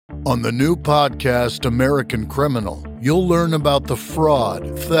On the new podcast, American Criminal, you'll learn about the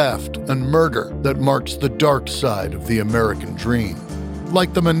fraud, theft, and murder that marks the dark side of the American dream.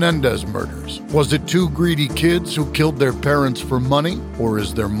 Like the Menendez murders. Was it two greedy kids who killed their parents for money, or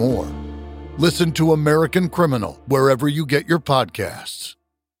is there more? Listen to American Criminal wherever you get your podcasts.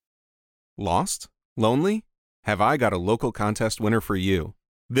 Lost? Lonely? Have I got a local contest winner for you?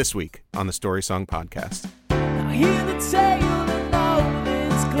 This week on the Story Song Podcast. Now hear the tale of all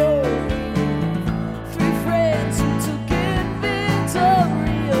its glory. Three friends who took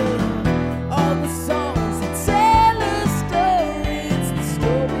inventory of all the songs that tell a story. It's the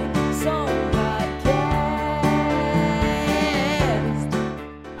Story Song Podcast.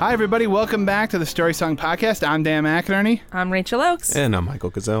 Hi, everybody. Welcome back to the Story Song Podcast. I'm Dan McInerney. I'm Rachel Oakes. And I'm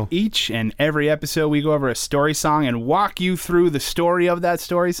Michael Gazelle. Each and every episode, we go over a story song and walk you through the story of that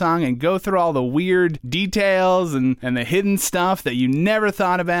story song and go through all the weird details and the hidden stuff that you never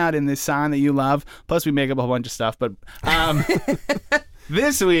thought about in this song that you love. Plus, we make up a whole bunch of stuff. But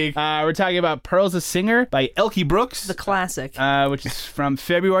this week, we're talking about Pearl's a Singer by Elkie Brooks. The classic. Which is from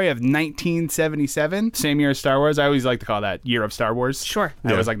February of 1977. Same year as Star Wars. I always like to call that Year of Star Wars. Sure.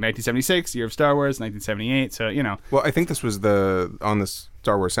 It was like 1976, Year of Star Wars, 1978. So, you know. Well, I think this was on the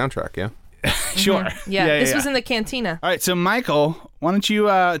Star Wars soundtrack, yeah? Sure. Yeah, this was in the cantina. All right, so Michael, why don't you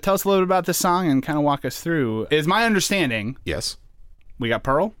tell us a little bit about this song and kind of walk us through. Is my understanding, Yes. we got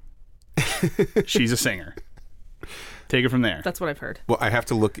Pearl. She's a singer. Take it from there. That's what I've heard. Well, I have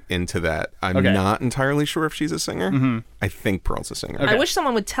to look into that. I'm Okay. not entirely sure if she's a singer. Mm-hmm. I think Pearl's a singer. I wish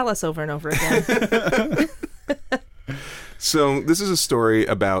someone would tell us over and over again. So this is a story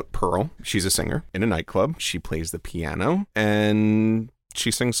about Pearl. She's a singer in a nightclub. She plays the piano, and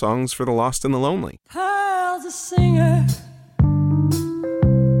she sings songs for the lost and the lonely. Pearl's a singer.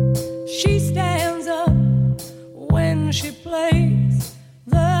 She stands up when she plays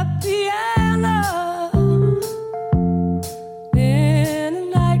the piano in a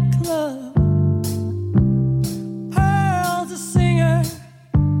nightclub. Pearl's a singer.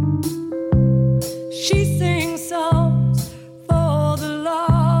 She sings songs for the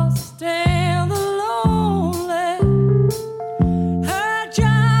lost and the lonely. Her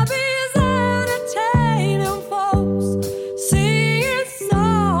job is entertaining folks, singing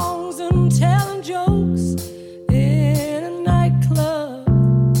songs and telling jokes in a nightclub.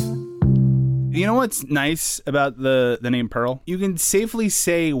 You know what's nice about the name Pearl? You can safely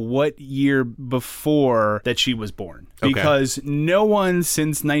say what year before that she was born. Okay. Because no one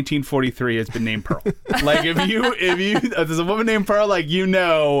since 1943 has been named Pearl. Like, if there's a woman named Pearl, like, you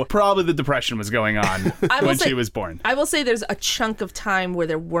know, probably the Depression was going on when she was born. I will say there's a chunk of time where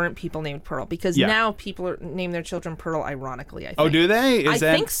there weren't people named Pearl, because now people name their children Pearl ironically, I think. Oh, do they? I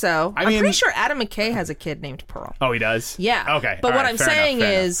think so. I I'm mean, pretty sure Adam McKay has a kid named Pearl. Oh, he does? Yeah. Okay. But all what right, I'm fair saying enough,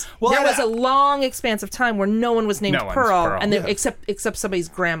 fair is enough. there was a long expanse of time where no one was named No one's Pearl, Pearl. and except somebody's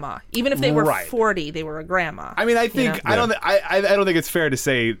grandma. Even if they were 40, they were a grandma. I mean, I think You know? I don't think it's fair to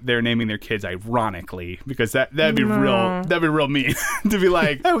say they're naming their kids ironically, because that'd be real mean to be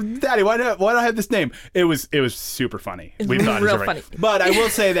like, oh, Daddy, why do I have this name? It was super funny. It's We thought it was real right. funny. But I will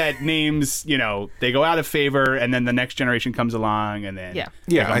say that names, you know, they go out of favor, and then the next generation comes along, and then Yeah.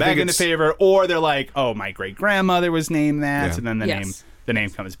 they Yeah, come I back think into it's- favor, or they're like, oh, my great grandmother was named that, Yeah. and then Yes. the name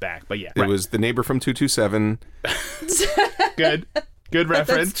comes back. But yeah, It was the neighbor from 227, good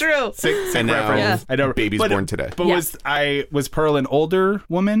reference. That's true. Sick and now reference. I know. baby's born today. But Yeah. was Pearl an older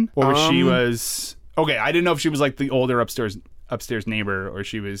woman, or she was okay? I didn't know if she was like the older upstairs neighbor, or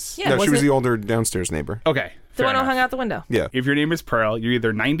she was Yeah, No, she was it the older downstairs neighbor. okay. the fair one who enough. hung out the window? Yeah. If your name is Pearl, you're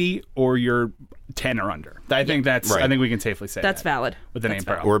either 90 or you're 10 or under. I think that's. Right. I think we can safely say That's that valid. with the name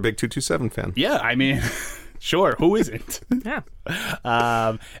Pearl. Or a big 227 fan. Yeah, I mean, sure. Who isn't? Yeah.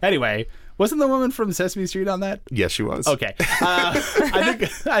 Anyway. Wasn't the woman from Sesame Street on that? Yes, she was. Okay.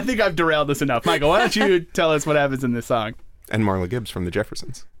 I think I've derailed this enough. Michael, why don't you tell us what happens in this song? And Marla Gibbs from the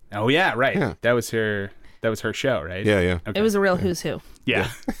Jeffersons. Oh yeah, right. Yeah. That was her show, right? Yeah, yeah. It was a real who's who.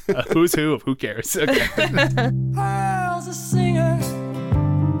 Yeah. Who's who of who cares? Okay. Pearl's a singer,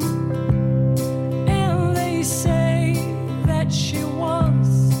 and they say that she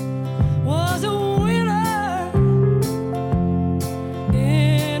once was a winner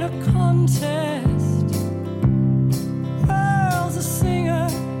in a contest. Pearl's a singer,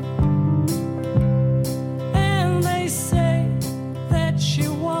 and they say that she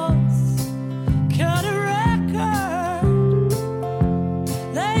once cut a record.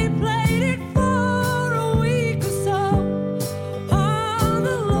 They played it for a week or so on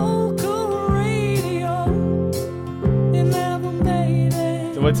the local radio. It never made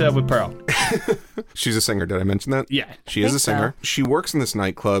it. So what's up with Pearl? She's a singer. Did I mention that? Yeah. She is a so. singer. She works in this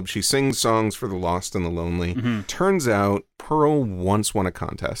nightclub. She sings songs for the lost and the lonely. Mm-hmm. Turns out Pearl once won a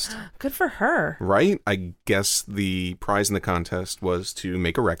contest. Good for her. Right? I guess the prize in the contest was to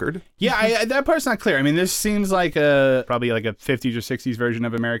make a record. Yeah, that part's not clear. I mean, this seems like probably like a 50s or 60s version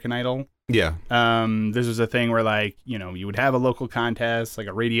of American Idol. Yeah. This was a thing where, like, you know, you would have a local contest, like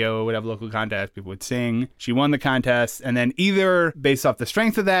a radio would have a local contest, people would sing. She won the contest, and then either based off the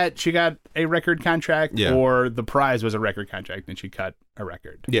strength of that, she got a record contract, or the prize was a record contract and she cut a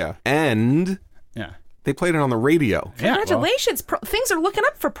record. Yeah. And Yeah. they played it on the radio. Yeah, well, Congratulations. Things are looking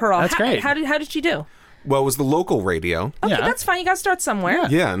up for Pearl. That's great. How did she do? Well, it was the local radio. Okay, Yeah. that's fine. You got to start somewhere.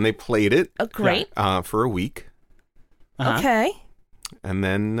 Yeah, and they played it Oh, great. for a week. Uh-huh. Okay. And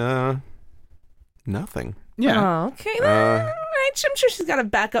then nothing. Yeah. Oh, okay. All right. I'm sure she's got a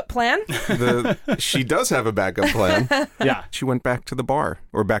backup plan. She does have a backup plan. Yeah. She went back to the bar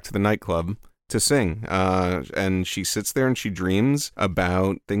or back to the nightclub to sing. And she sits there and she dreams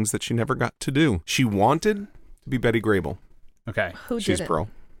about things that she never got to do. She wanted to be Betty Grable. Okay. Who She's did it? Pearl,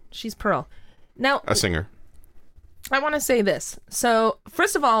 She's Pearl. Now, a singer. I want to say this. So,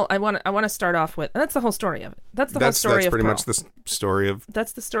 first of all, I want to start off with, and that's the whole story of it. That's the whole story That's of pretty Pearl. much the story of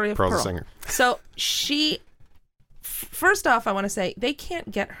That's the story of Pearl's Pearl. a singer. So first off, I want to say they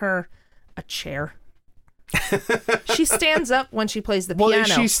can't get her a chair. She stands up when she plays the Well, is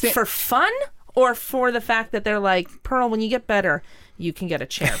piano she for fun or for the fact that they're like, Pearl, when you get better, you can get a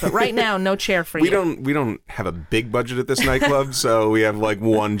chair. But right now, no chair for you. We don't have a big budget at this nightclub, so we have like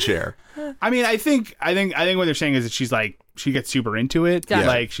one chair. I mean, I think what they're saying is that she's like, she gets super into it. Gotcha.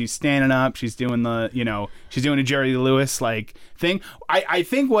 Like, she's standing up, she's doing she's doing a Jerry Lewis like thing. I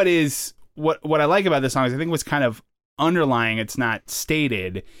think what I like about this song is I think what's kind of underlying, it's not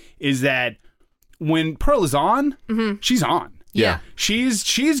stated, is that when Pearl is on, she's on. Yeah.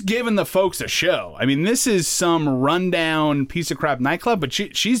 She's giving the folks a show. I mean, this is some rundown piece of crap nightclub, but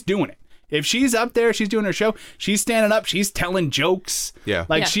she's doing it. If she's up there, she's doing her show, she's standing up, she's telling jokes. Yeah.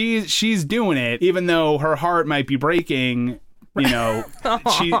 Like, Yeah. she's doing it, even though her heart might be breaking, you know,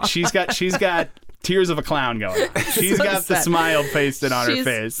 she's got tears of a clown going on. She's So got the sad. smile pasted on her She's-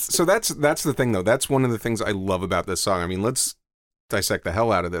 face. So that's the thing, though. That's one of the things I love about this song. I mean, let's dissect the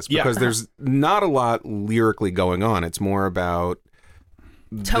hell out of this because there's not a lot lyrically going on. It's more about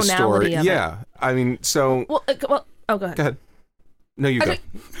the Tonality story. of it. Yeah. I mean, so Go ahead. go ahead. No, you go. Okay.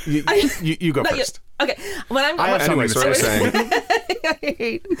 You go No, you- first. Okay. When I'm I have something Anyways, to what I was say.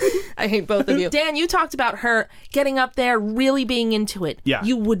 saying. I hate both of you. Dan, you talked about her getting up there, really being into it. Yeah.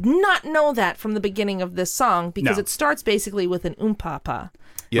 You would not know that from the beginning of this song because No. it starts basically with an papa.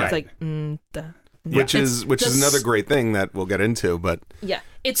 Yeah. It's like, Which is It's another great thing that we'll get into, but yeah.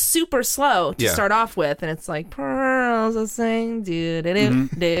 It's super slow to Yeah. start off with, and it's like, Pearl's a sing, do-do-do,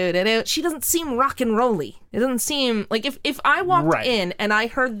 do-do-do. She doesn't seem rock and rolly. It doesn't seem like if I walked Right. in and I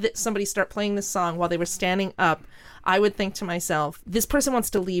heard that somebody start playing this song while they were standing up, I would think to myself, this person wants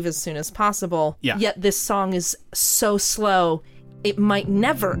to leave as soon as possible. Yeah. Yet this song is so slow, it might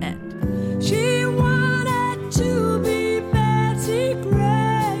never end. She wanted to be Betty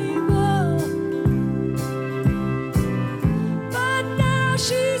Grable, but now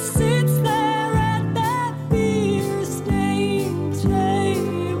she sits there at that beer-stained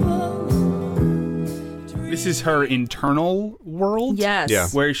table. This is her internal world. Yes. Yeah.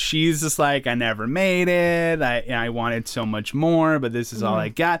 Where she's just like, I never made it. I wanted so much more, but this is all I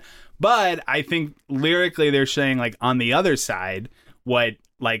got. But I think lyrically they're saying, like, on the other side, what,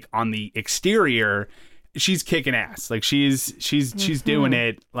 like, on the exterior, she's kicking ass. Like, she's doing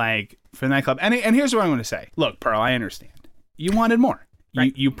it, like, for the nightclub. And here's what I'm going to say. Look, Pearl, I understand. You wanted more.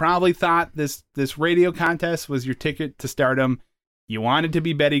 Right. You probably thought this radio contest was your ticket to stardom. You wanted to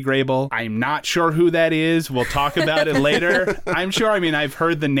be Betty Grable. I'm not sure who that is. We'll talk about it later. I'm sure. I mean, I've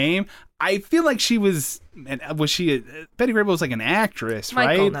heard the name. I feel like she was Betty Grable was like an actress,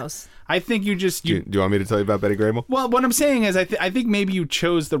 Michael right? knows. I think you just do you want me to tell you about Betty Grable? Well, what I'm saying is, I think maybe you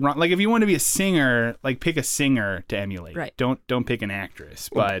chose the wrong. Like, if you want to be a singer, like, pick a singer to emulate. Right. Don't pick an actress.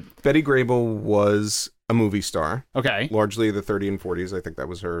 But Betty Grable was a movie star. okay, Largely the 30s and 40s. I think that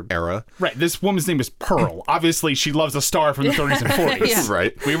was her era. right. This woman's name is Pearl. Obviously, she loves a star from the 30s and 40s. Yeah.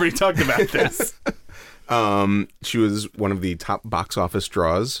 Right. We already talked about this. She was one of the top box office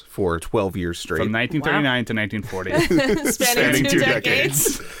draws for 12 years straight. From 1939 to 1940. Spanning two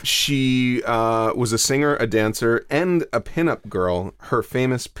decades. She was a singer, a dancer, and a pinup girl. Her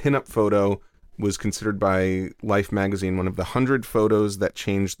famous pinup photo was considered by Life magazine one of the 100 photos that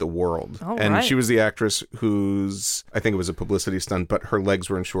changed the world. Oh, and right. she was the actress whose, I think it was a publicity stunt, but her legs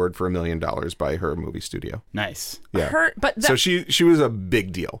were insured for $1 million by her movie studio. Nice. Yeah. But So she was a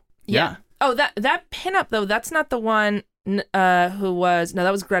big deal. Yeah. Oh, that pinup though. That's not the one. That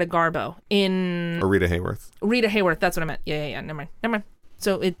was Greta Garbo in Or Rita Hayworth. Rita Hayworth. That's what I meant. Yeah. Never mind.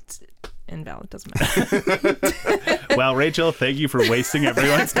 So it's invalid. Doesn't matter. Well, Rachel, thank you for wasting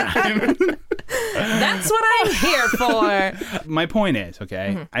everyone's time. That's what I'm here for. My point is,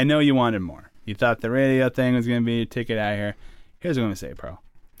 okay, I know you wanted more. You thought the radio thing was going to be your ticket out here. Here's what I'm going to say, Pearl.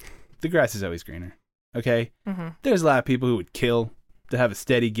 The grass is always greener, okay? There's a lot of people who would kill to have a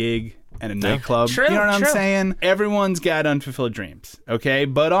steady gig and a nightclub. True, you know what true. I'm saying? Everyone's got unfulfilled dreams, okay?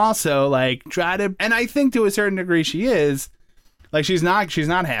 But also, like, try to, and I think to a certain degree she is, like, she's not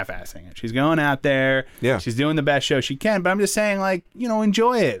half-assing it. She's going out there. Yeah. She's doing the best show she can. But I'm just saying, like, you know,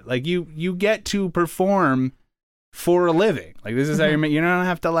 enjoy it. Like, you get to perform for a living. Like, this is how you don't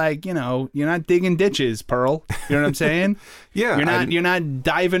have to, like, you know, you're not digging ditches, Pearl. You know what I'm saying? Yeah. You're not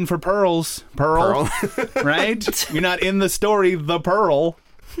diving for pearls, Pearl. Right? You're not in the story, the Pearl.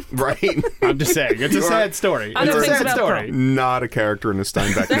 Right. I'm just saying. It's a sad story. Other It's a things sad about story. Not a character in a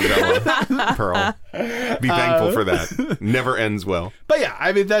Steinbeck novella, Pearl. Be thankful for that. Never ends well. But yeah,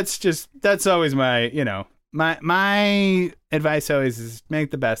 I mean, that's always my, you know, my advice always is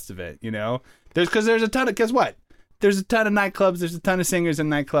make the best of it, you know? Guess what? There's a ton of nightclubs. There's a ton of singers in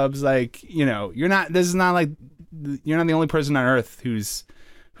nightclubs. Like, you know, you're not the only person on earth who's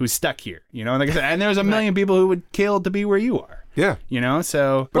stuck here, you know? Like I said, and there's a million people who would kill to be where you are. Yeah. You know,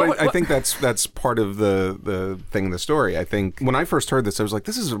 so... But I think that's part of the thing in the story. I think when I first heard this, I was like,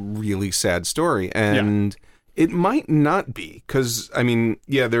 this is a really sad story. And it might not be. Because, I mean,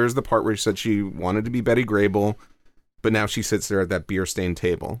 yeah, there's the part where she said she wanted to be Betty Grable, but now she sits there at that beer-stained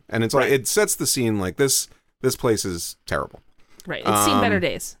table. And it's like, it sets the scene like this place is terrible. Right. It's seen better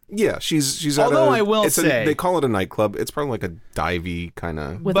days. Yeah, she's at Although I will say... they call it a nightclub. It's probably like a divey kind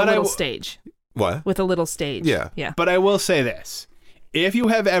of... With a little stage. What? With a little stage. Yeah. But I will say this. If you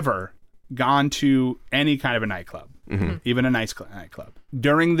have ever gone to any kind of a nightclub, even a nice nightclub,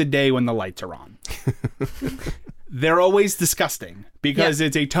 during the day when the lights are on, they're always disgusting because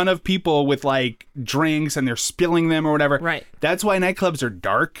it's a ton of people with like drinks and they're spilling them or whatever. Right. That's why nightclubs are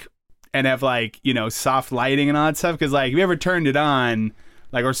dark and have like, you know, soft lighting and all that stuff. Because like if you ever turned it on,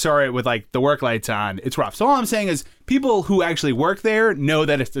 like, or saw it with like the work lights on, it's rough. So all I'm saying is people who actually work there know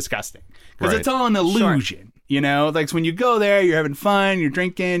that it's disgusting. Because it's all an illusion, you know? Like, so when you go there, you're having fun, you're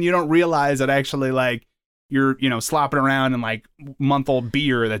drinking, you don't realize that actually, like, you're, you know, slopping around in, like, month-old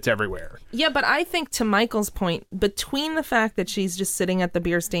beer that's everywhere. Yeah, but I think to Michael's point, between the fact that she's just sitting at the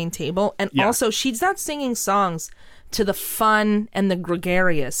beer-stained table, and also she's not singing songs to the fun and the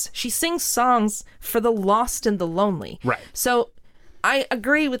gregarious. She sings songs for the lost and the lonely. Right. So... I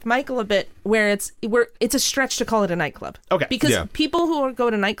agree with Michael a bit where it's a stretch to call it a nightclub. Okay. Because people who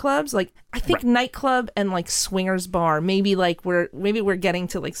go to nightclubs, like I think nightclub and like swingers bar, maybe we're getting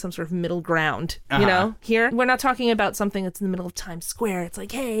to like some sort of middle ground, you know, here. We're not talking about something that's in the middle of Times Square. It's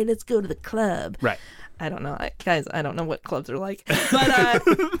like, hey, let's go to the club. Right. I don't know. Guys, I don't know what clubs are like. But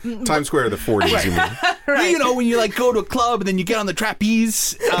Times Square of the 40s, you mean? right. You know, when you like go to a club and then you get on the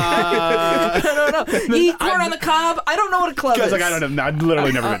trapeze. No. Eat corn on the cob. I don't know what a club is. Like, I don't know. I've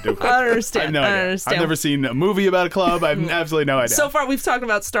literally never been to a club. I understand. I have no idea. I understand. I've never seen a movie about a club. I have absolutely no idea. So far, we've talked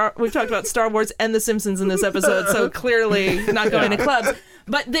about Star Wars and The Simpsons in this episode, so clearly not going to clubs.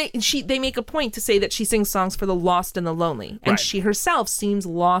 But they make a point to say that she sings songs for the lost and the lonely, and she herself seems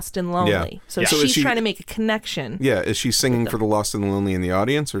lost and lonely. Yeah. So So is she's she- trying to make a connection. Yeah, is she singing for the lost and the lonely in the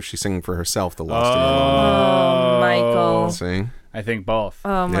audience, or is she singing for herself, the lost and the lonely? Oh, Michael. See? I think both.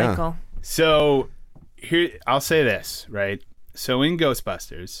 Oh, Michael. So here, I'll say this, right? So in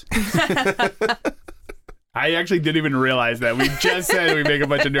Ghostbusters, I actually didn't even realize that. We just said we make a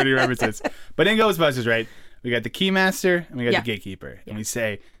bunch of nerdy references. But in Ghostbusters, right, we got the Keymaster and we got the Gatekeeper. And they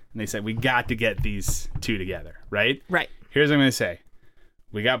say, we got to get these two together, right? Right. Here's what I'm going to say.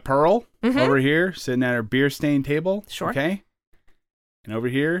 We got Pearl over here sitting at her beer-stained table. Sure. Okay? And over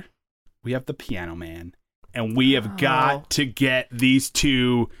here, we have the Piano Man. And we have got to get these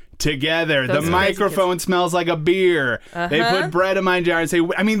two together. Those the crazy microphone smells like a beer. They put bread in my jar and say,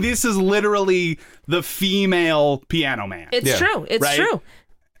 I mean, this is literally the female Piano Man. It's true. It's Right? true.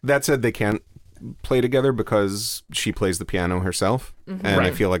 That said, they can't play together because she plays the piano herself, and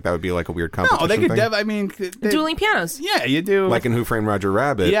I feel like that would be like a weird competition Oh, they could thing. I mean... Dueling pianos. Yeah, you do. Like in Who Framed Roger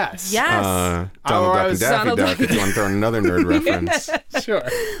Rabbit. Yes. Yes. Donald Oh, I Duck and was- Daffy Donald Duck, if you want to throw in another nerd reference. Sure.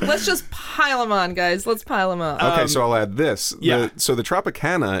 Let's just pile them on, guys. Let's pile them on. Okay, so I'll add this. yeah. So the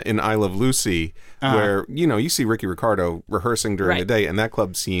Tropicana in I Love Lucy, where, you know, you see Ricky Ricardo rehearsing during the day, and that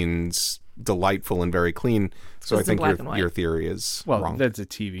club scene's delightful and very clean. So I It's in think black and white. your theory is Well, wrong. that's a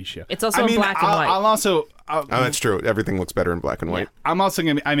TV show. It's also in black and white. I'll also. Oh, that's true. Everything looks better in black and white. I'm also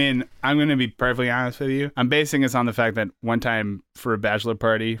gonna. I'm gonna be perfectly honest with you. I'm basing this on the fact that one time for a bachelor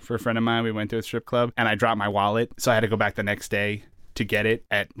party for a friend of mine, we went to a strip club and I dropped my wallet, so I had to go back the next day to get it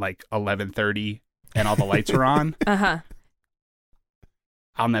at like 11:30, and all the lights were on.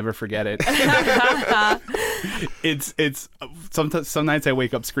 I'll never forget it. It's some nights I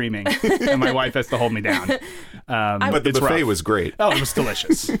wake up screaming, and my wife has to hold me down. But the it's buffet rough. was great. Oh, it was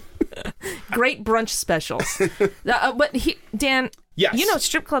delicious. Great brunch specials. Dan, Yes. you know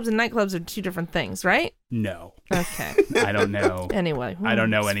strip clubs and nightclubs are two different things, right? No, Okay. I don't know. Anyway. I don't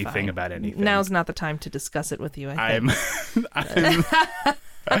know it's anything fine. about anything. Now's not the time to discuss it with you, I think.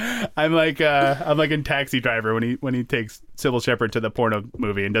 I'm like in Taxi Driver when he takes Sybil Shepherd to the porno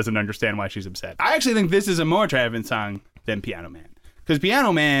movie and doesn't understand why she's upset. I actually think this is a more triumphant song than Piano Man, because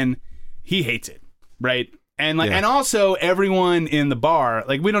Piano Man, he hates it, right? And and also everyone in the bar,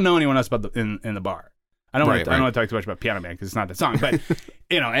 like we don't know anyone else about in the bar. I don't want to talk too much about Piano Man because it's not the song, but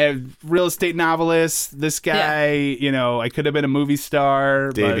a real estate novelist. This guy, I could have been a movie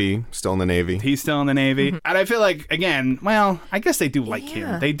star. Davey, still in the Navy. He's still in the Navy. And I feel like, again, I guess they do like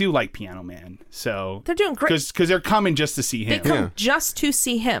him. They do like Piano Man. So They're doing great. Because they're coming just to see They him. come just to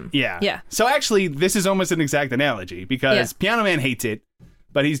see him. Yeah. Yeah. So actually, this is almost an exact analogy because Piano Man hates it,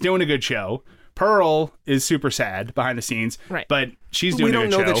 but he's doing a good show. Pearl is super sad behind the scenes, Right. but she's doing a good show.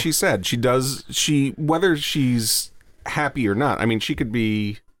 We don't know that she's sad. Whether she's happy or not. I mean, she could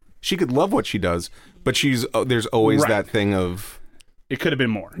love what she does, but there's always that thing of it could have been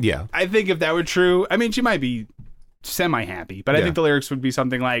more. Yeah. I think if that were true, I mean, she might be semi-happy, but I think the lyrics would be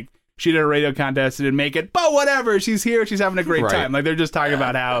something like, she did a radio contest and didn't make it, but whatever, she's here, she's having a great time. Like, they're just talking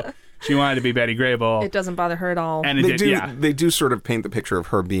about how she wanted to be Betty Grable. It doesn't bother her at all. And they do sort of paint the picture of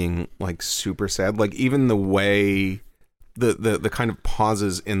her being like super sad. Like even the way the kind of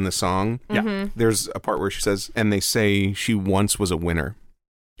pauses in the song. Yeah. There's a part where she says, and they say she once was a winner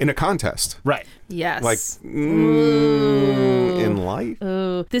in a contest. Right. Yes. Like in life.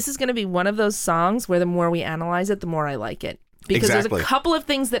 Ooh. This is going to be one of those songs where the more we analyze it, the more I like it. Because there's a couple of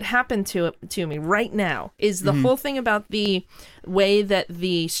things that happen to me right now. Is the whole thing about the way that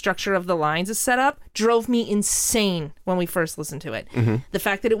the structure of the lines is set up drove me insane when we first listened to it. The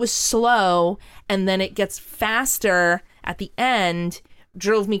fact that it was slow and then it gets faster at the end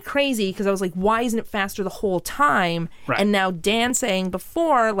drove me crazy because I was like, why isn't it faster the whole time? Right. And now Dan saying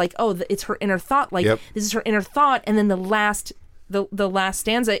before, like, oh, it's her inner thought. Like, this is her inner thought. And then the last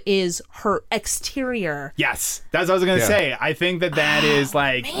stanza is her exterior. Yes, that's what I was going to say. I think that is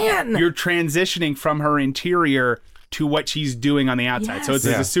like, you're transitioning from her interior to what she's doing on the outside. Yes. So it's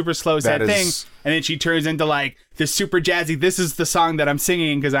a super slow, sad thing. And then she turns into like this super jazzy, this is the song that I'm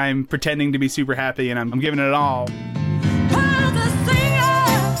singing because I'm pretending to be super happy and I'm giving it all.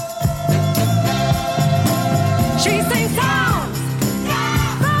 She sings songs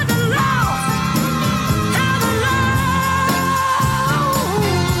for the lost and the lonely.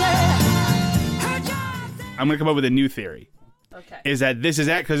 I'm going to come up with a new theory. Okay. Is that this is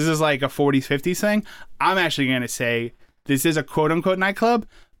it? Because this is like a 40s, 50s thing. I'm actually going to say this is a quote unquote nightclub,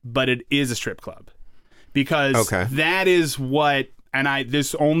 but it is a strip club. Because that is what,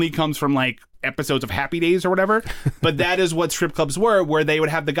 this only comes from like episodes of Happy Days or whatever, but that is what strip clubs were, where they would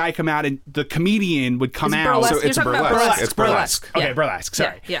have the guy come out and the comedian would come out. Burlesque. So it's You're talking about burlesque. It's burlesque. Okay, burlesque.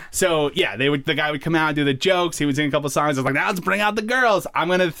 Sorry. Yeah. So the guy would come out, do the jokes. He would sing a couple songs. I was like, now let's bring out the girls. I'm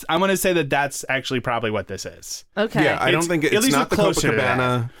gonna say that's actually probably what this is. Okay. Yeah, I don't think at it's least not the closer to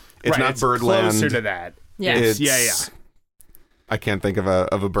Copacabana. It's Right, not it's Birdland. Closer to that. Yeah. It's, I can't think of a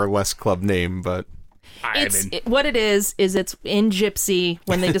burlesque club name, but What it is it's in Gypsy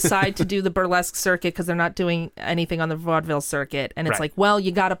when they decide to do the burlesque circuit because they're not doing anything on the vaudeville circuit, and it's like, well,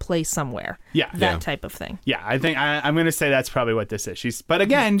 you got to play somewhere. Yeah. That type of thing. Yeah, I think I'm going to say that's probably what this is. But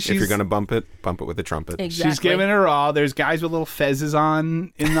again, if you're going to bump it with a trumpet. Exactly. She's giving her all. There's guys with little fezzes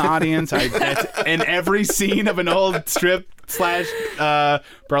on in the audience. That's in every scene of an old strip /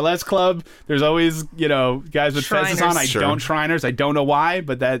 burlesque club. There's always, guys with fezzes on. Don't Shriners. I don't know why,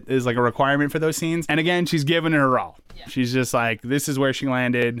 but that is like a requirement for those scenes. And again, she's giving her all. Yeah. She's just like, this is where she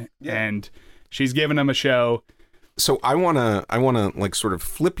landed, and she's giving them a show. So I wanna like sort of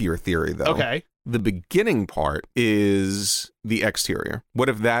flip your theory though. Okay. The beginning part is the exterior. What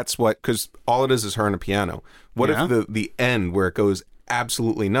if that's because all it is her and a piano. What if the end where it goes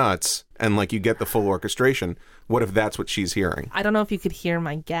absolutely nuts and like you get the full orchestration, what if that's what she's hearing? I don't know if you could hear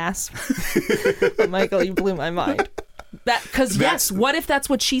my gasp. Michael, you blew my mind. Because yes, what if that's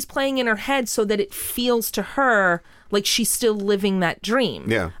what she's playing in her head so that it feels to her like she's still living that dream?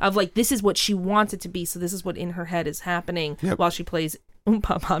 Yeah. Of like, this is what she wants it to be, so this is what in her head is happening Yep. while she plays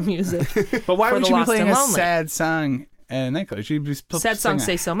pop music. But why For would the you be Lost playing and a Lonely. sad song at a nightclub? She'd be Sad songs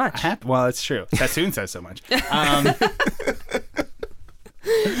say so much. Well, it's true. Sassoon says so much.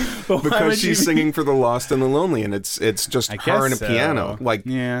 But why Because would she's you- singing for the lost and the lonely, and it's just I her and a guess so. piano. Like,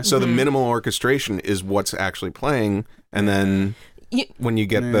 Yeah. so the minimal orchestration is what's actually playing, and then when you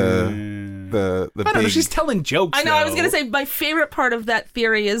get the I don't know. big, She's telling jokes. I know. I was though. gonna say my favorite part of that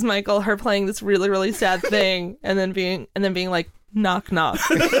theory is Michael, her playing this really, really sad thing, and then being like, knock knock.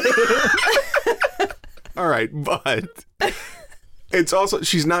 all right, but it's also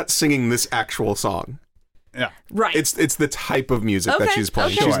she's not singing this actual song. Yeah. Right. It's the type of music that Okay, she's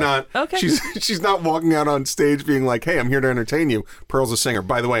playing. okay. She's not Okay. she's not walking out on stage being like, "Hey, I'm here to entertain you." Pearl's a singer.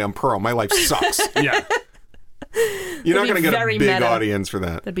 By the way, I'm Pearl. My life sucks. Yeah. You're not That'd going to be get a very big meta. audience for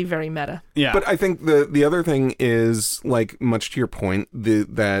that. That'd be very meta. Yeah. But I think the other thing is, like, much to your point,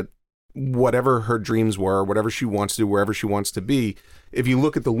 that whatever her dreams were, whatever she wants to do, wherever she wants to be, if you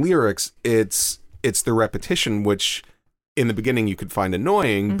look at the lyrics, it's the repetition, which in the beginning you could find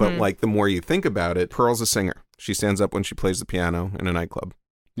annoying, but like the more you think about it, Pearl's a singer. She stands up when she plays the piano in a nightclub.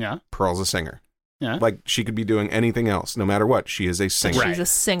 yeah. Pearl's a singer. Yeah. Like, she could be doing anything else, no matter what. She is a singer. She's a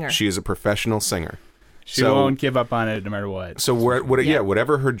singer. She is a professional singer. She won't give up on it no matter what. So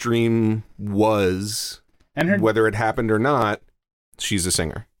whatever her dream was, And her whether it happened or not, she's a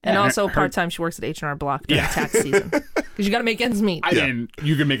singer. and Yeah, also her- part-time she works at H&R Block during Yeah. tax season. Because you got to make ends meet. I mean,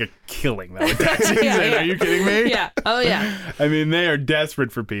 you can make a killing though with tax season. Yeah. Are you kidding me? Yeah. Oh, yeah. I mean, they are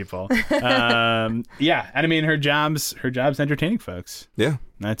desperate for people. Yeah, and I mean, her job's entertaining folks. Yeah.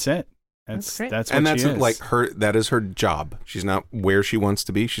 That's it. That's great. That's what And that's she is. like that is her job. She's not where she wants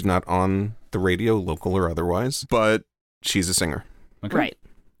to be. She's not on the radio, local or otherwise, but she's a singer. Okay. Right.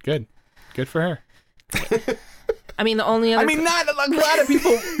 Good for her. I mean, the only other... I mean, not like, a lot of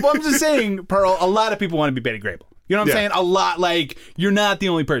people. Well, I'm just saying, Pearl. A lot of people want to be Betty Grable. You know what I'm Yeah. saying? A lot. Like, you're not the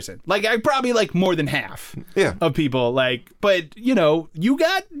only person. Like, I probably like more than half. Yeah. Of people. Like, but you're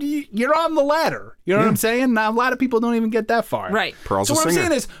on the ladder. You know what I'm saying? Now, a lot of people don't even get that far. Right. Pearl's So a what I'm singer.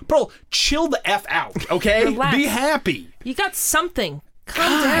 saying is, Pearl, chill the f out. Okay. Relax. Be happy. You got something.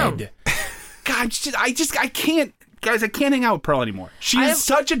 Calm down. God, I can't. Guys, I can't hang out with Pearl anymore. She is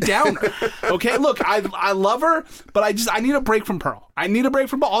such a downer. Okay, look, I love her, but I need a break from Pearl. I need a break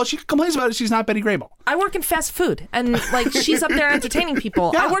from Pearl. All she complains about is she's not Betty Grable. I work in fast food, and like she's up there entertaining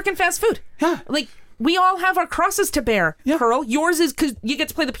people. Yeah. I work in fast food. Yeah. Like we all have our crosses to bear. Yeah. Pearl, yours is because you get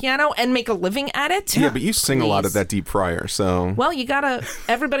to play the piano and make a living at it. Yeah, but you sing a lot of Please. that deep fryer, so Well, you gotta.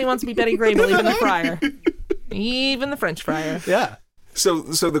 Everybody wants to be Betty Grable, even the fryer, even the French fryer. Yeah. So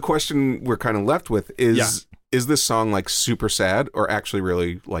the question we're kind of left with is this song like super sad or actually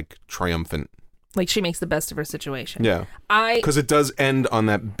really like triumphant? Like she makes the best of her situation. Yeah. Because it does end on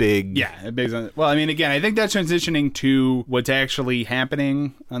that big... Yeah, it based on. Well, I mean, again, I think that's transitioning to what's actually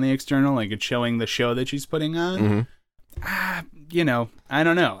happening on the external. Like it's showing the show that she's putting on. I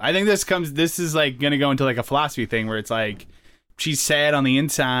don't know. I think this is like gonna go into like a philosophy thing where it's like she's sad on the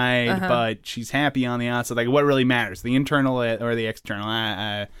inside, but she's happy on the outside. Like what really matters, the internal or the external?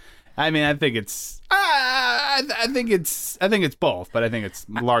 I mean, I think it's. I think it's both, but I think it's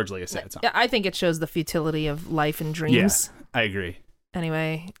largely a sad song. Yeah, I think it shows the futility of life and dreams. Yeah, I agree.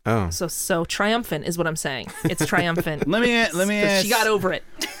 Anyway, Oh. so triumphant is what I'm saying. It's triumphant. Let me ask. She got over it.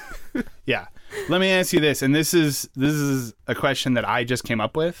 Yeah. Let me ask you this, and this is a question that I just came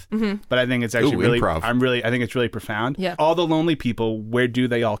up with, but I think it's actually Ooh, really. improv. I think it's really profound. Yeah. All the lonely people, where do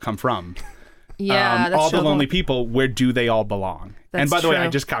they all come from? Yeah, that's all true. the lonely people, where do they all belong? And That's by the way, I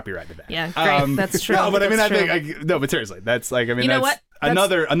true. just copyrighted that. Yeah, great. That's true. No, but I mean, That's I true. think no, but seriously, that's like I mean, You know that's what?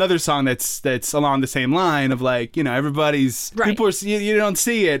 That's- another song that's along the same line of like everybody's Right. people are you don't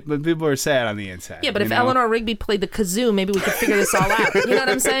see it, but people are sad on the inside. Yeah, but you if know? Eleanor Rigby played the kazoo, maybe we could figure this all out. You know what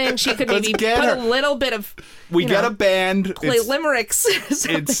I'm saying? She could Let's maybe get put her. a little bit of we you get know, a band, play limericks. or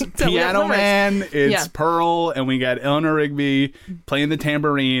something it's to live Piano limericks. Man, it's Yeah. Pearl, and we got Eleanor Rigby playing the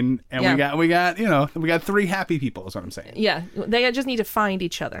tambourine, and Yeah. we got three happy people. Is what I'm saying. Yeah, they just need to find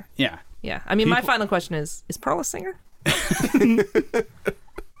each other. Yeah. Yeah, I mean, my People- final question is Pearl a singer?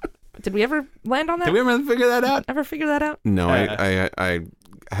 Did we ever land on that? Did we ever figure that out? Ever figure that out? No, I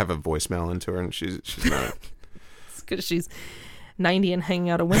have a voicemail into her and she's not. It's because she's 90 and hanging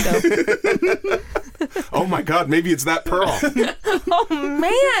out a window. Oh my God, maybe it's that Pearl. Oh,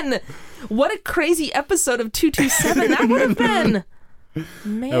 man. What a crazy episode of 227 that would have been.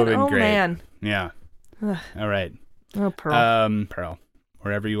 Man, That would've been oh, great. man. Yeah. All right. Oh, Pearl. Pearl,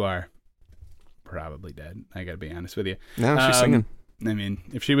 wherever you are, probably dead. I got to be honest with you. No, she's singing. I mean,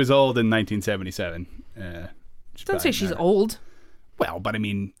 if she was old in 1977, Don't say she's old. Well, but I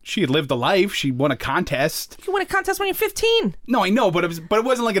mean, she had lived a life. She won a contest. You can win a contest when you're 15. No, I know, but it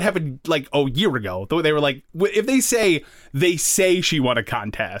wasn't like it happened like a year ago. They were like, if they say she won a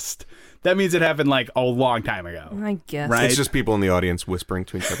contest, that means it happened like a long time ago. I guess. Right? It's just people in the audience whispering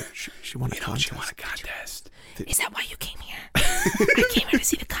to each other. She won a contest. She won a contest. Is that why you came here? I came here to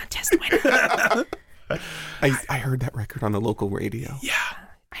see the contest winner. I heard that record on the local radio. Yeah.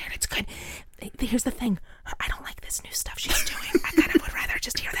 I heard it's good. Here's the thing. I don't like this new stuff she's doing. I kind of would rather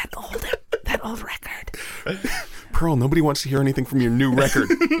just hear that old record. Pearl, nobody wants to hear anything from your new record.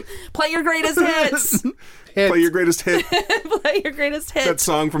 Play your greatest hits. Play your greatest hit. Play your greatest hits. That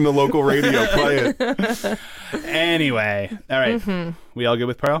song from the local radio. Play it. Anyway, all right. We all good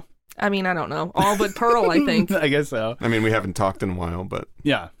with Pearl? I mean, I don't know. All but Pearl, I think. I guess so. I mean, we haven't talked in a while, but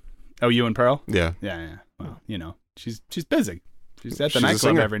Yeah. Oh, you and Pearl? yeah. Yeah. Well, she's busy. She's at the She's a nightclub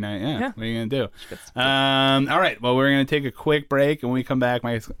singer. every night. Yeah. Yeah. What are you going to do? All right. Well, we're going to take a quick break. And when we come back,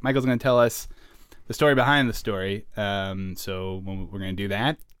 Michael's going to tell us the story behind the story. So we're going to do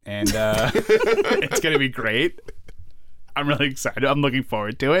that. And it's going to be great. I'm really excited. I'm looking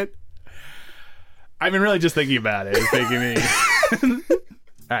forward to it. I've been really just thinking about it. It's making me...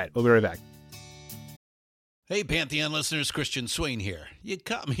 All right. We'll be right back. Hey, Pantheon listeners, Christian Swain here. You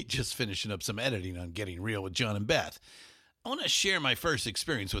caught me just finishing up some editing on Getting Real with John and Beth. I want to share my first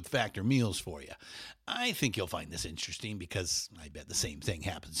experience with Factor Meals for you. I think you'll find this interesting because I bet the same thing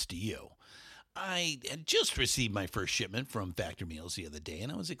happens to you. I had just received my first shipment from Factor Meals the other day,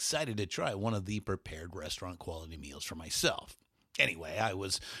 and I was excited to try one of the prepared restaurant quality meals for myself. Anyway, I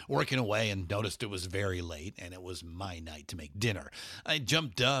was working away and noticed it was very late, and it was my night to make dinner. I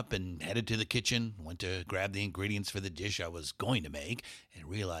jumped up and headed to the kitchen, went to grab the ingredients for the dish I was going to make, and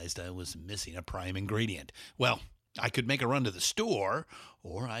realized I was missing a prime ingredient. Well, I could make a run to the store,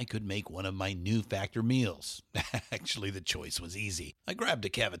 or I could make one of my new Factor meals. Actually, the choice was easy. I grabbed a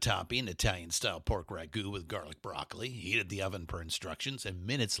cavatappi, an Italian-style pork ragu with garlic broccoli, heated the oven per instructions, and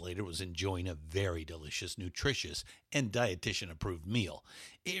minutes later was enjoying a very delicious, nutritious, and dietitian-approved meal.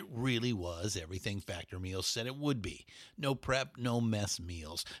 It really was everything Factor Meals said it would be. No prep, no mess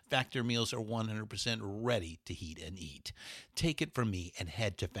meals. Factor Meals are 100% ready to heat and eat. Take it from me and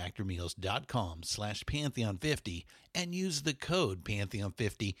head to factormeals.com/Pantheon50 and use the code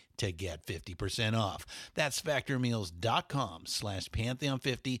Pantheon50 to get 50% off. That's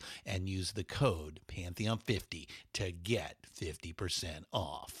factormeals.com/Pantheon50 and use the code Pantheon50 to get 50%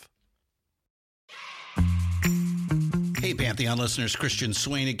 off. Hey, Pantheon listeners, Christian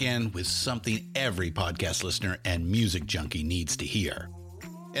Swain again with something every podcast listener and music junkie needs to hear.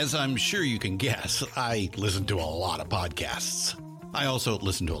 As I'm sure you can guess, I listen to a lot of podcasts. I also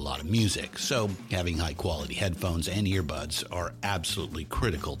listen to a lot of music, so having high-quality headphones and earbuds are absolutely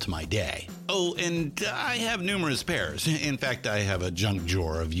critical to my day. Oh, and I have numerous pairs. In fact, I have a junk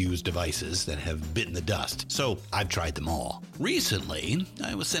drawer of used devices that have bitten the dust, so I've tried them all. Recently,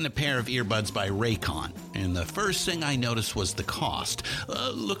 I was sent a pair of earbuds by Raycon, and the first thing I noticed was the cost.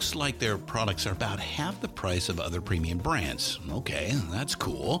 Looks like their products are about half the price of other premium brands. Okay, that's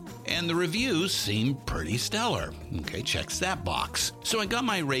cool. And the reviews seem pretty stellar. Okay, checks that box. So I got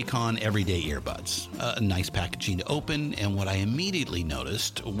my Raycon everyday earbuds. Nice packaging to open, and what I immediately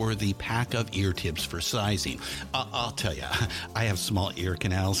noticed were the pack of ear tips for sizing. I'll tell you, I have small ear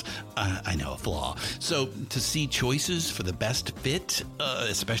canals. I know, a flaw. So to see choices for the best fit,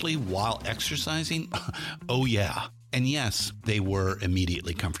 especially while exercising, oh yeah. And yes, they were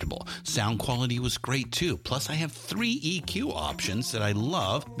immediately comfortable. Sound quality was great too. Plus, I have 3 EQ options that I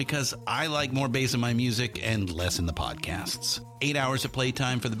love because I like more bass in my music and less in the podcasts. 8 hours of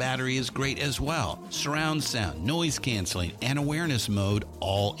playtime for the battery is great as well. Surround sound, noise canceling, and awareness mode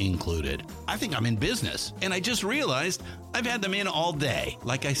all included. I think I'm in business. And I just realized I've had them in all day.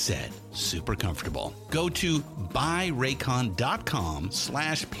 Like I said, super comfortable. Go to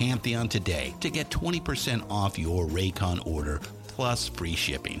buyraycon.com/Pantheon today to get 20% off your Raycon order plus free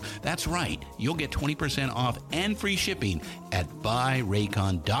shipping. That's right. You'll get 20% off and free shipping at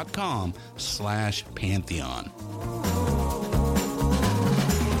buyraycon.com/Pantheon.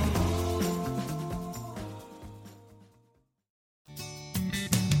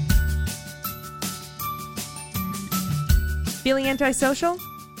 Feeling antisocial?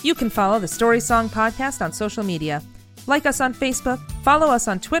 You can follow the Story Song Podcast on social media. Like us on Facebook, follow us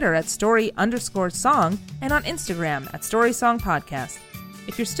on Twitter at story_song, and on Instagram at Story Song Podcast.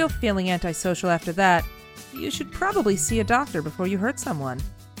 If you're still feeling antisocial after that, you should probably see a doctor before you hurt someone.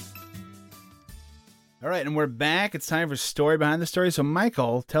 All right, and we're back. It's time for Story Behind the Story. So,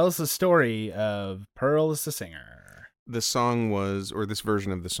 Michael, tell us the story of Pearl is the Singer. The song was, or this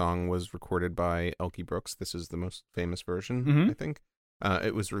version of the song was recorded by Elkie Brooks. This is the most famous version, I think.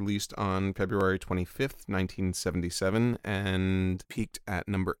 It was released on February 25th, 1977, and peaked at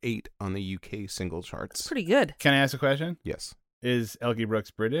number 8 on the UK single charts. Pretty good. Can I ask a question? Yes. Is Elkie Brooks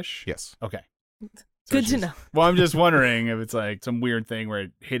British? Yes. Okay. Good to know. Well, I'm just wondering if it's like some weird thing where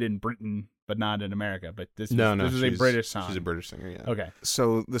it hit in Britain but not in America. But this is a British song. She's a British singer, yeah. Okay.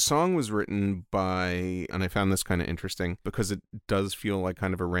 So the song was written by, and I found this kind of interesting because it does feel like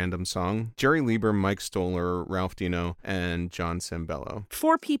kind of a random song, Jerry Lieber, Mike Stoller, Ralph Dino, and John Cimbello.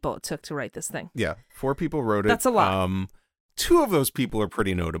 4 people it took to write this thing. Yeah, 4 people wrote it. That's a lot. 2 of those people are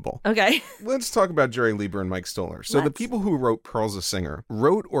pretty notable. Okay. Let's talk about Jerry Lieber and Mike Stoller. So the people who wrote Pearl's a Singer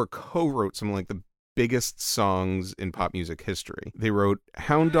wrote or co-wrote some like the biggest songs in pop music history. They wrote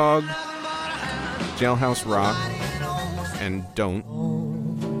Hound Dog, Jailhouse Rock, and Don't,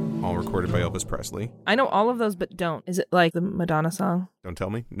 all recorded by Elvis Presley. I know all of those, but Don't. Is it like the Madonna song? Don't Tell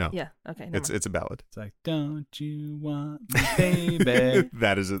Me? No. Yeah. Okay. It's a ballad. It's like, don't you want me, baby?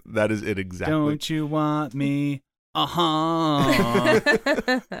 That is it exactly. Don't you want me? Uh-huh.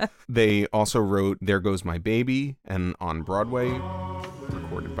 They also wrote There Goes My Baby and On Broadway,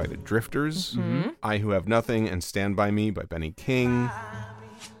 recorded by the Drifters. I Who Have Nothing and Stand By Me by Benny King.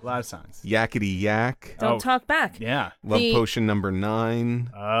 A lot of songs. Yakety Yak. Don't Talk Back. Yeah. Love Potion number 9.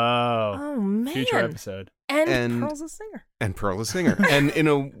 Oh, man. Future episode. And Pearl's a Singer. And Pearl a Singer. And in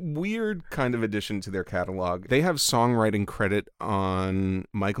a weird kind of addition to their catalog, they have songwriting credit on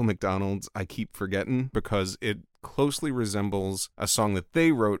Michael McDonald's I Keep Forgetting because it closely resembles a song that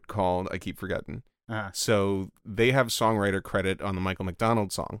they wrote called I Keep Forgetting. So they have songwriter credit on the Michael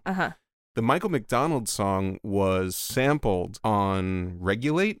McDonald song. The Michael McDonald song was sampled on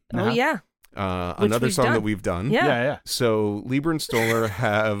Regulate. Oh, yeah. Another song that we've done. Yeah. So Lieber and Stoller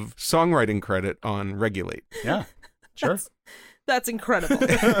have songwriting credit on Regulate. Yeah, sure. That's incredible.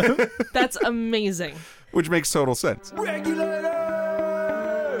 That's amazing. Which makes total sense. Regulators,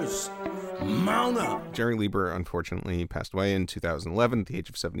 mount up. Jerry Lieber unfortunately passed away in 2011 at the age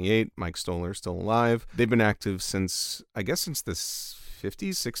of 78. Mike Stoller still alive. They've been active since the 50s,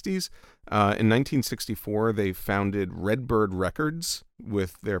 60s. In 1964, they founded Redbird Records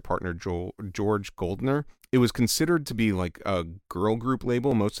with their partner George Goldner. It was considered to be like a girl group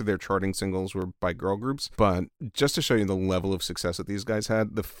label. Most of their charting singles were by girl groups. But just to show you the level of success that these guys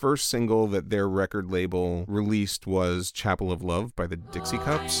had, the first single that their record label released was Chapel of Love by the Dixie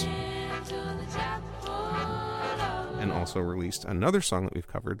Cups. And also released another song that we've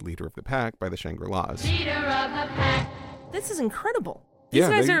covered, Leader of the Pack by the Shangri-Las. Leader of the pack. This is incredible. These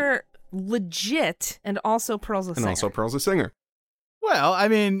guys are legit and also Pearl's a Singer. And also Pearl's a Singer. Well, I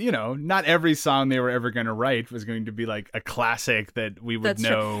mean, not every song they were ever going to write was going to be like a classic that we would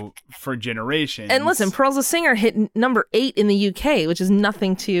know for generations. And listen, Pearl's a Singer hit number 8 in the UK, which is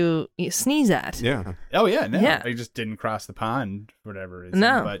nothing to sneeze at. Yeah. Oh, yeah. No, yeah. They just didn't cross the pond for whatever reason.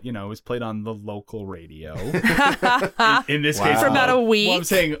 No. But, it was played on the local radio. in this Wow. case. For about a week. Well, I'm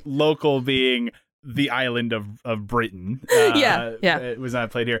saying local being the island of Britain. Yeah. It was not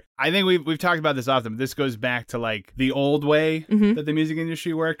played here. I think we've talked about this often, but this goes back to like the old way that the music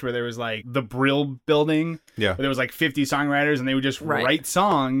industry worked, where there was like the Brill building, where there was like 50 songwriters and they would just write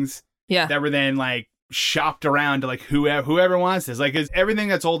songs that were then like shopped around to like whoever wants this. Like, 'cause everything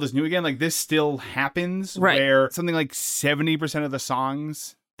that's old is new again. Like, this still happens where something like 70% of the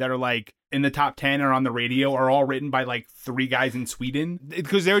songs that are like in the top 10 or on the radio are all written by like 3 guys in Sweden,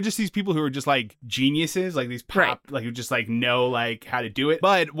 because they were just these people who are just like geniuses, like these pop, like who just like know like how to do it.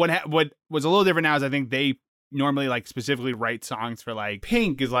 But what was a little different now is I think they normally like specifically write songs for like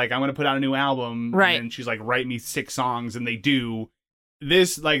Pink is like, I'm going to put out a new album. Right. And she's like, write me 6 songs. And they do.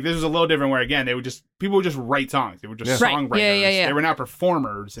 This was a little different where, again, people would just write songs. They were just songwriters. Yeah. They were not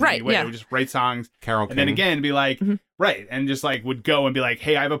performers in any way. They would just write songs. Carole And then again, be like, and just like would go and be like,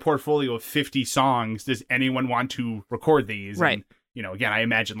 hey, I have a portfolio of 50 songs. Does anyone want to record these? Right. And, again, I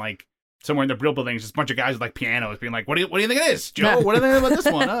imagine like somewhere in the Brill building, just a bunch of guys with like pianos being like, what do you think of this, Joe? What do you think about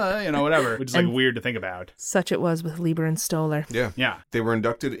this one? Whatever. Which is like weird to think about. Such it was with Lieber and Stoller. Yeah. They were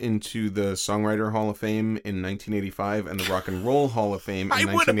inducted into the Songwriter Hall of Fame in 1985 and the Rock and Roll Hall of Fame in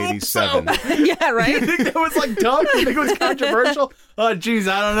 1987. Yeah, right? You think that was like dumb? You think it was controversial? Oh, geez,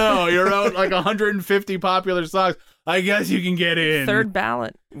 I don't know. You wrote like 150 popular songs. I guess you can get in. Third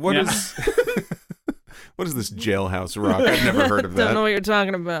ballot. What is this Jailhouse Rock? I've never heard of that. Don't know what you're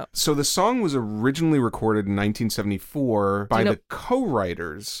talking about. So the song was originally recorded in 1974 by the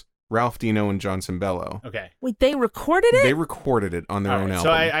co-writers, Ralph Dino and John Cimbello. Okay. Wait, they recorded it? They recorded it on their own album.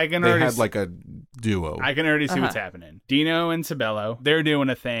 So I can They already had like a duo. I can already see what's happening. Dino and Sabello, they're doing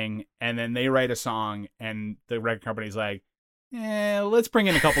a thing, and then they write a song, and the record company's like, let's bring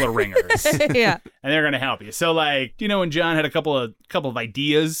in a couple of ringers. Yeah. And they're going to help you. So, like, Dino and John had a couple of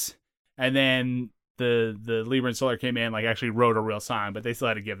ideas, and then the Lieber and Stoller came in, like, actually wrote a real song, but they still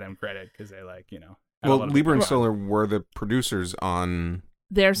had to give them credit because they, like, had well, a little Lieber and bit- Stoller were the producers on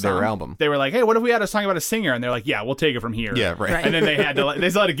Their song. their album. They were like, hey, what if we had a song about a singer? And they're like, yeah, we'll take it from here. Yeah, right. And then they had to, they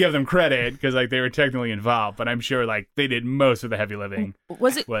still had to give them credit because, like, they were technically involved, but I'm sure, like, they did most of the heavy lifting.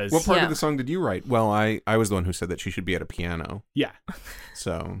 Was it? Was What part Yeah. of the song did you write? Well, I was the one who said that she should be at a piano. Yeah.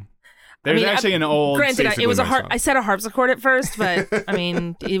 So There's actually an old. Granted, it was basically my song. I said a harpsichord at first, but I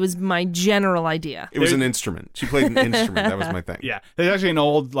mean, it was my general idea. it was an instrument. She played an instrument. That was my thing. Yeah, there's actually an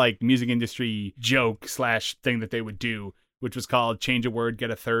old like music industry joke / thing that they would do, which was called change a word, get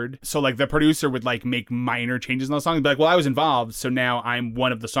a third. So like the producer would like make minor changes in the song and be like, well, I was involved, so now I'm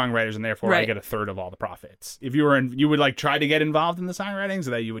one of the songwriters and therefore I Right. get a third of all the profits. If you were you would like try to get involved in the songwriting so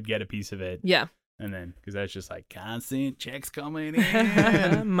that you would get a piece of it. Yeah. And then, because that's just like constant checks coming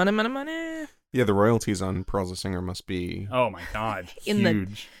in. Money, money, money. Yeah, the royalties on Pearl's a Singer must be. Oh my God. In the-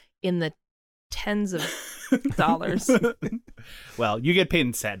 Huge. In the tens of dollars. Well, you get paid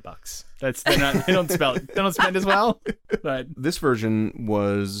in sad bucks. They don't spend as well. But This version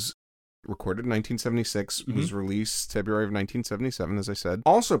was recorded in 1976, Mm-hmm. was released February of 1977, as I said.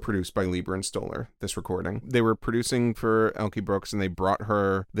 Also produced by Lieber and Stoller, this recording. They were producing for Elkie Brooks, and they brought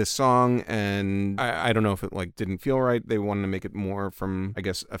her this song, and I don't know if it like didn't feel right. They wanted to make it more from, I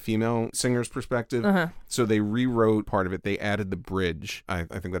guess, a female singer's perspective. So they rewrote part of it. They added the bridge. I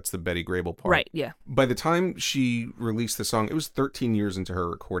think that's the Betty Grable part. Right, yeah. By the time she released the song, it was 13 years into her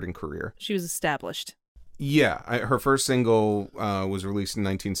recording career. She was established. Yeah, her first single was released in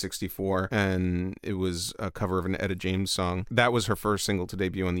 1964, and it was a cover of an Etta James song. That was her first single to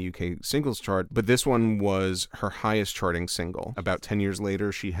debut on the UK singles chart, but this one was her highest charting single. About 10 years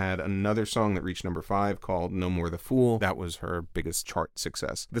later, she had another song that reached number 5 called No More the Fool. That was her biggest chart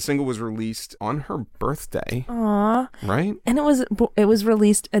success. The single was released on her birthday, Aww. right? And it was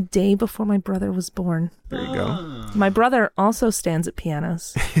released a day before my brother was born. There you go. My brother also stands at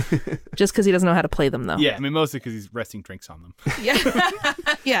pianos. Just because he doesn't know how to play them, though. yeah, I mean, mostly because he's resting drinks on them. Yeah.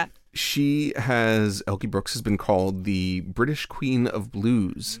 Yeah. She has, Elkie Brooks has been called the British Queen of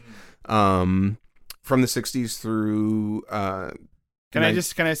Blues. From the 60s through... Can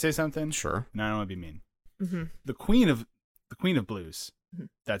I say something? Sure. No, I don't want to be mean. Mm-hmm. The Queen of Blues.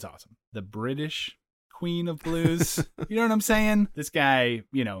 That's awesome. The British Queen of Blues. You know what I'm saying? This guy,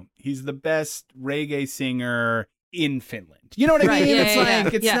 he's the best reggae singer in Finland. You know what I Right, mean? yeah, It's yeah,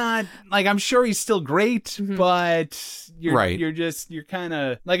 like, it's yeah. not like, I'm sure he's still great, but you're Right. you're kind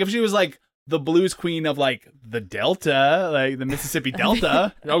of like, if she was like the blues queen of like the Delta, like the Mississippi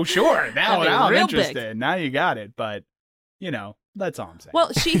Delta. Oh, sure. Now That'd be I'm real interested. big. Now you got it. But, that's all I'm saying.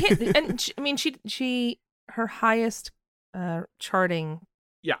 Well, she hit, and she her highest charting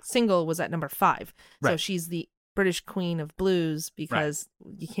single was at number 5. So Right. she's the British Queen of Blues because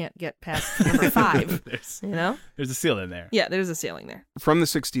you can't get past number 5. There's a ceiling there. Yeah, there's a ceiling there. From the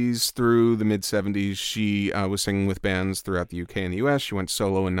 60s through the mid-70s, she was singing with bands throughout the UK and the US. She went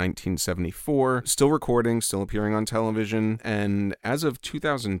solo in 1974, still recording, still appearing on television. And as of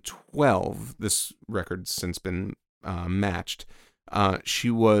 2012, this record's since been matched. She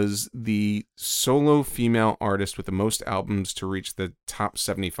was the solo female artist with the most albums to reach the top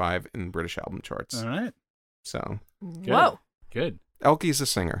 75 in British album charts. All right. So, Whoa. Good. Elkie's a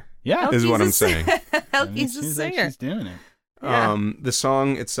singer, Yeah. is what I'm Elkie's saying. Elkie's a Seems like singer. she's doing it. Yeah. The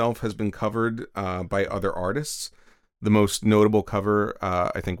song itself has been covered by other artists. The most notable cover,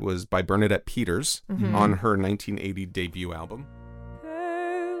 I think, was by Bernadette Peters Mm-hmm. on her 1980 debut album.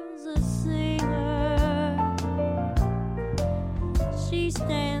 Pearl's a singer. She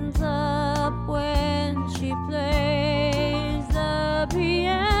stands up when she plays the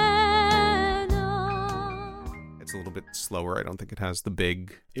piano. It's a little bit slower. I don't think it has the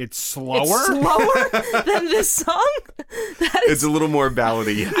big... It's slower? It's slower than this song? That is, It's a little more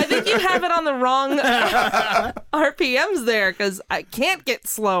ballady. I think you have it on the wrong RPMs there because I can't get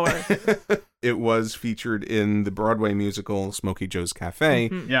slower. It was featured in the Broadway musical Smokey Joe's Cafe,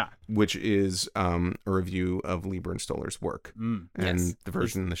 Yeah. which is a review of Lieber and Stoller's work. And Yes. the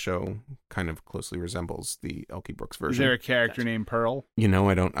version in the show kind of closely resembles the Elkie Brooks Is version. there a character named Pearl? I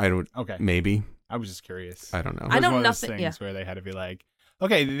don't. Okay. Maybe. I was just curious. I don't know. I know One of those nothing- things where they had to be like,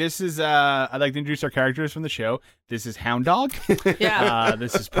 okay, this is, I'd like to introduce our characters from the show. This is Hound Dog. Yeah.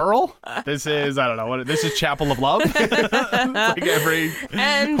 This is Pearl. This is, I don't know, this is Chapel of Love. It's like every...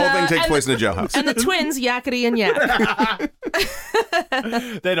 And, Whole thing takes and- place in a jailhouse. And the twins, Yakety and Yak.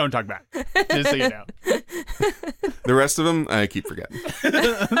 They don't talk back. Just so you know. The rest of them, I keep forgetting.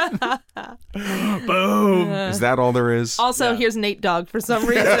 Boom. Is that all there is? Also, here's Nate Dogg for some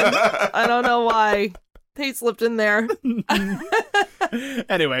reason. I don't know why. He slipped in there.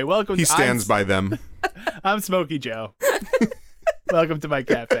 Anyway, welcome. He stands by them. I'm Smokey Joe. Welcome to my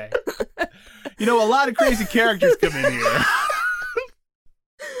cafe. You know, a lot of crazy characters come in here.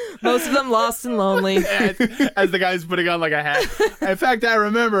 Most of them lost and lonely. As the guy's putting on like a hat. In fact, I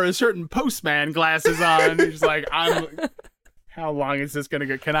remember a certain postman glasses on. He's like, how long is this going to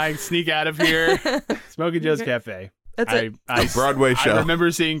go? Can I sneak out of here? Smokey Joe's Cafe. That's a Broadway show. I remember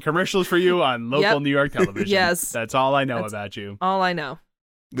seeing commercials for you on local New York television. Yes. That's all I know about you. All I know.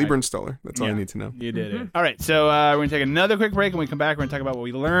 Lieber and Stoller. That's all I need to know. You did it. All right, so we're going to take another quick break, and when we come back, we're going to talk about what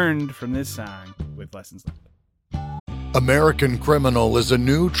we learned from this song with Lessons Learned. American Criminal is a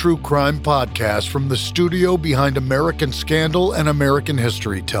new true crime podcast from the studio behind American Scandal and American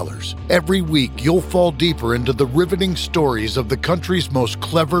History Tellers. Every week, you'll fall deeper into the riveting stories of the country's most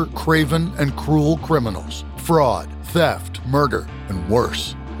clever, craven, and cruel criminals. Fraud, theft, murder, and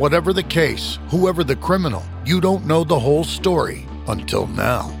worse. Whatever the case, whoever the criminal, you don't know the whole story until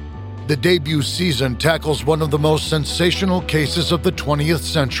now. The debut season tackles one of the most sensational cases of the 20th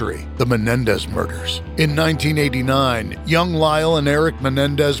century, the Menendez murders. In 1989, young Lyle and Eric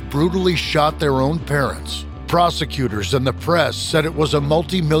Menendez brutally shot their own parents. Prosecutors and the press said it was a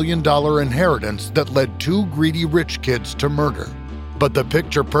multi-million-dollar inheritance that led two greedy rich kids to murder. But the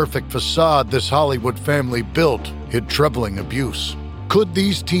picture-perfect facade this Hollywood family built hid troubling abuse. Could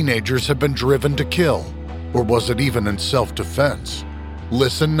these teenagers have been driven to kill? Or was it even in self-defense?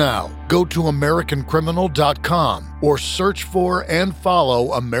 Listen now. Go to AmericanCriminal.com or search for and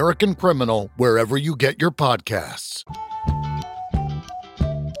follow American Criminal wherever you get your podcasts.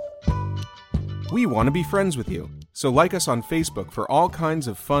 We want to be friends with you, so like us on Facebook for all kinds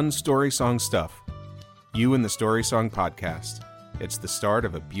of fun story song stuff. You and the Story Song Podcast. It's the start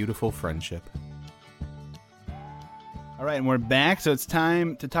of a beautiful friendship. All right, and we're back, so it's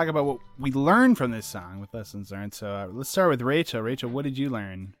time to talk about what we learned from this song with Lessons Learned. So let's start with Rachel. Rachel, what did you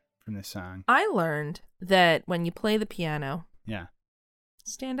learn from this song? I learned that when you play the piano,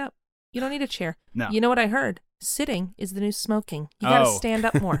 stand up. You don't need a chair. No. You know what I heard? Sitting is the new smoking. You gotta stand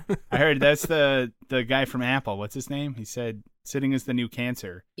up more. I heard that's the guy from Apple. What's his name? He said sitting is the new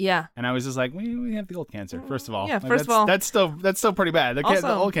cancer. Yeah. And I was just like, we have the old cancer. First of all, Yeah. First of all, that's still pretty bad.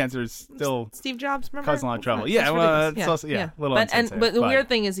 The old cancer is still Steve Jobs. Remember? causing a lot of trouble. It's Yeah. Well, it's ridiculous. also a little. But insensitive, the weird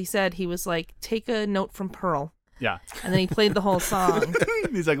thing is, he said he was like, take a note from Pearl. Yeah. And then he played the whole song.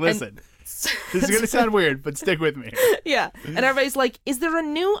 He's like, listen, this is gonna sound weird, but stick with me. Yeah. And everybody's like, is there a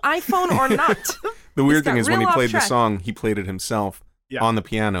new iPhone or not? The weird thing is when he real played off the track. song, he played it himself on the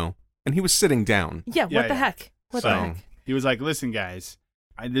piano, and he was sitting down. Yeah. What the heck? What the heck? He was like, listen, guys,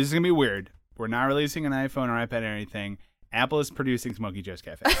 this is going to be weird. We're not releasing an iPhone or iPad or anything. Apple is producing Smokey Joe's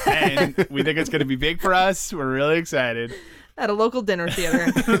Cafe. And we think it's going to be big for us. We're really excited. At a local dinner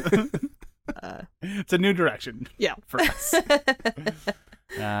theater. It's a new direction for us. All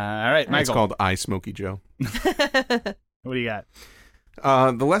right, Michael. It's called I, Smokey Joe. What do you got?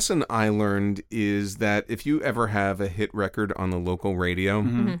 The lesson I learned is that if you ever have a hit record on the local radio,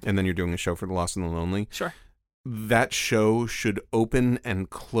 and then you're doing a show for the Lost and the Lonely, Sure. that show should open and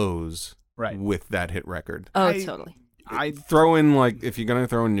close with that hit record. Oh, totally. I throw in, like, if you're going to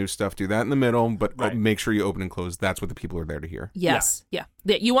throw in new stuff, do that in the middle, but make sure you open and close. That's what the people are there to hear. Yes. Yeah.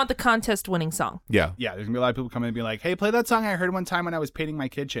 You want the contest-winning song. Yeah. Yeah, there's going to be a lot of people coming and be like, hey, play that song I heard one time when I was painting my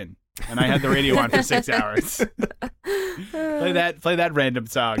kitchen. And I had the radio on for 6 hours. Play that random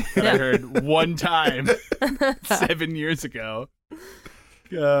song that I heard one time 7 years ago.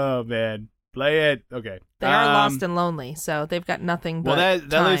 Oh, man. Play it. Okay. They are lost and lonely, so they've got nothing but that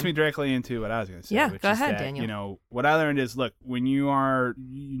time. leads me directly into what I was going to say. Yeah, which go is ahead, that, Daniel. You know, what I learned is, look, when you're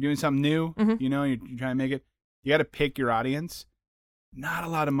doing something new, you know, you're trying to make it, you got to pick your audience. Not a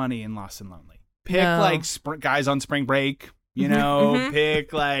lot of money in Lost and Lonely. Pick, like, guys on spring break, you know,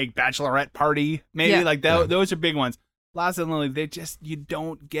 pick, like, bachelorette party, maybe, like, those are big ones. Lost and Lonely, they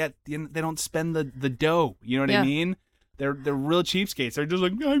don't spend the dough, you know what I mean? They're real cheapskates. They're just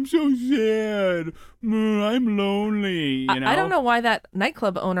like, I'm so sad. I'm lonely. You know? I don't know why that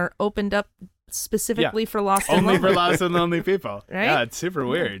nightclub owner opened up specifically for Lost and Only Lonely. for Lost and Lonely people. Right? Yeah, it's super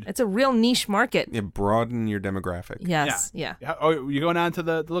weird. It's a real niche market. Yeah, broaden your demographic. Yes. Yeah. Oh, you going on to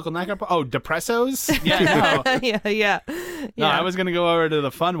the local nightclub? Oh, Depressos? Yeah, no. yeah. No, I was going to go over to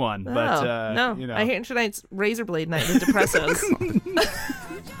the fun one, but no. you know. I hear tonight's Razor Blade night with Depressos.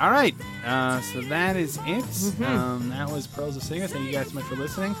 All right, so that is it. That was Pearls of Singer. Thank you guys so much for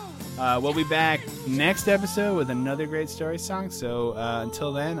listening. We'll be back next episode with another great story song. So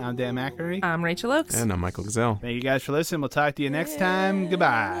until then, I'm Dan McInerney. I'm Rachel Oakes. And I'm Michael Gazelle. Thank you guys for listening. We'll talk to you next time.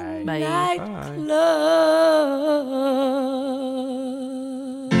 Goodbye. Bye.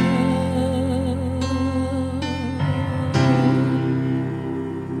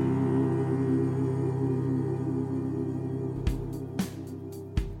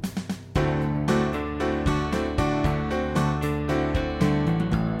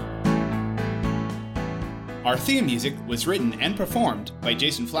 Our theme music was written and performed by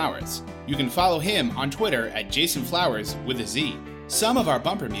Jason Flowers. You can follow him on Twitter at Jason Flowers with a Z. Some of our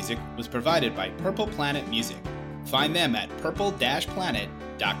bumper music was provided by Purple Planet Music. Find them at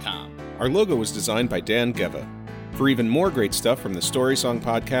purple-planet.com. Our logo was designed by Dan Geva. For even more great stuff from the Story Song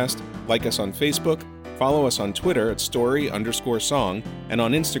Podcast, like us on Facebook, follow us on Twitter at story_song, and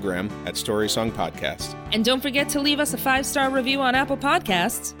on Instagram at Story Song Podcast. And don't forget to leave us a 5-star review on Apple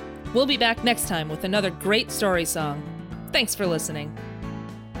Podcasts. We'll be back next time with another great story song. Thanks for listening.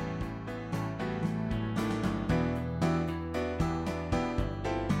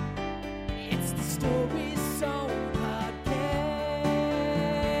 It's the Story Song Podcast.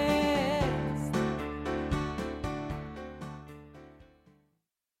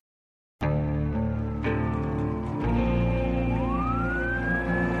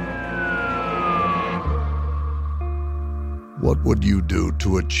 What would you do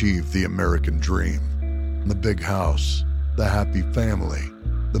to achieve the American dream? The big house, the happy family,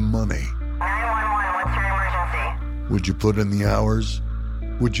 the money. 911, what's your emergency? Would you put in the hours?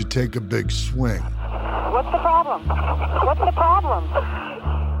 Would you take a big swing? What's the problem? What's the problem?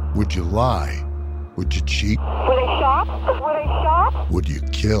 Would you lie? Would you cheat? Were they shot? Were they shot? Would you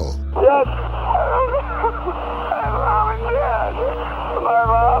kill? Yes. My mom is dead. My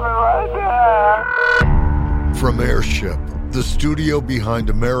mom is right there. From Airship, the studio behind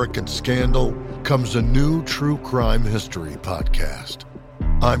American Scandal, comes a new true crime history podcast.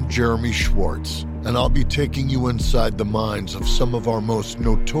 I'm Jeremy Schwartz, and I'll be taking you inside the minds of some of our most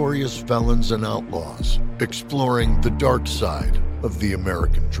notorious felons and outlaws, exploring the dark side of the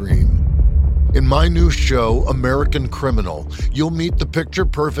American dream. In my new show, American Criminal, you'll meet the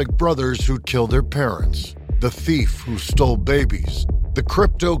picture-perfect brothers who'd kill their parents, the thief who stole babies, the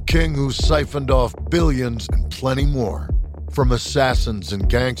crypto king who siphoned off billions, and plenty more. From assassins and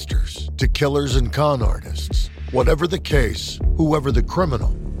gangsters to killers and con artists. Whatever the case, whoever the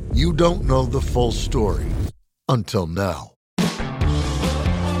criminal, you don't know the full story. Until now.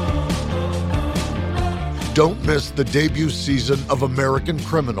 Don't miss the debut season of American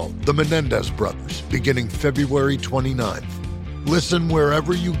Criminal, The Menendez Brothers, beginning February 29th. Listen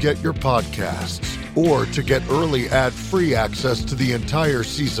wherever you get your podcasts, or to get early ad-free access to the entire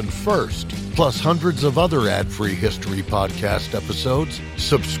season first, plus hundreds of other ad-free history podcast episodes,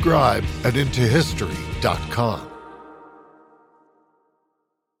 subscribe at intohistory.com.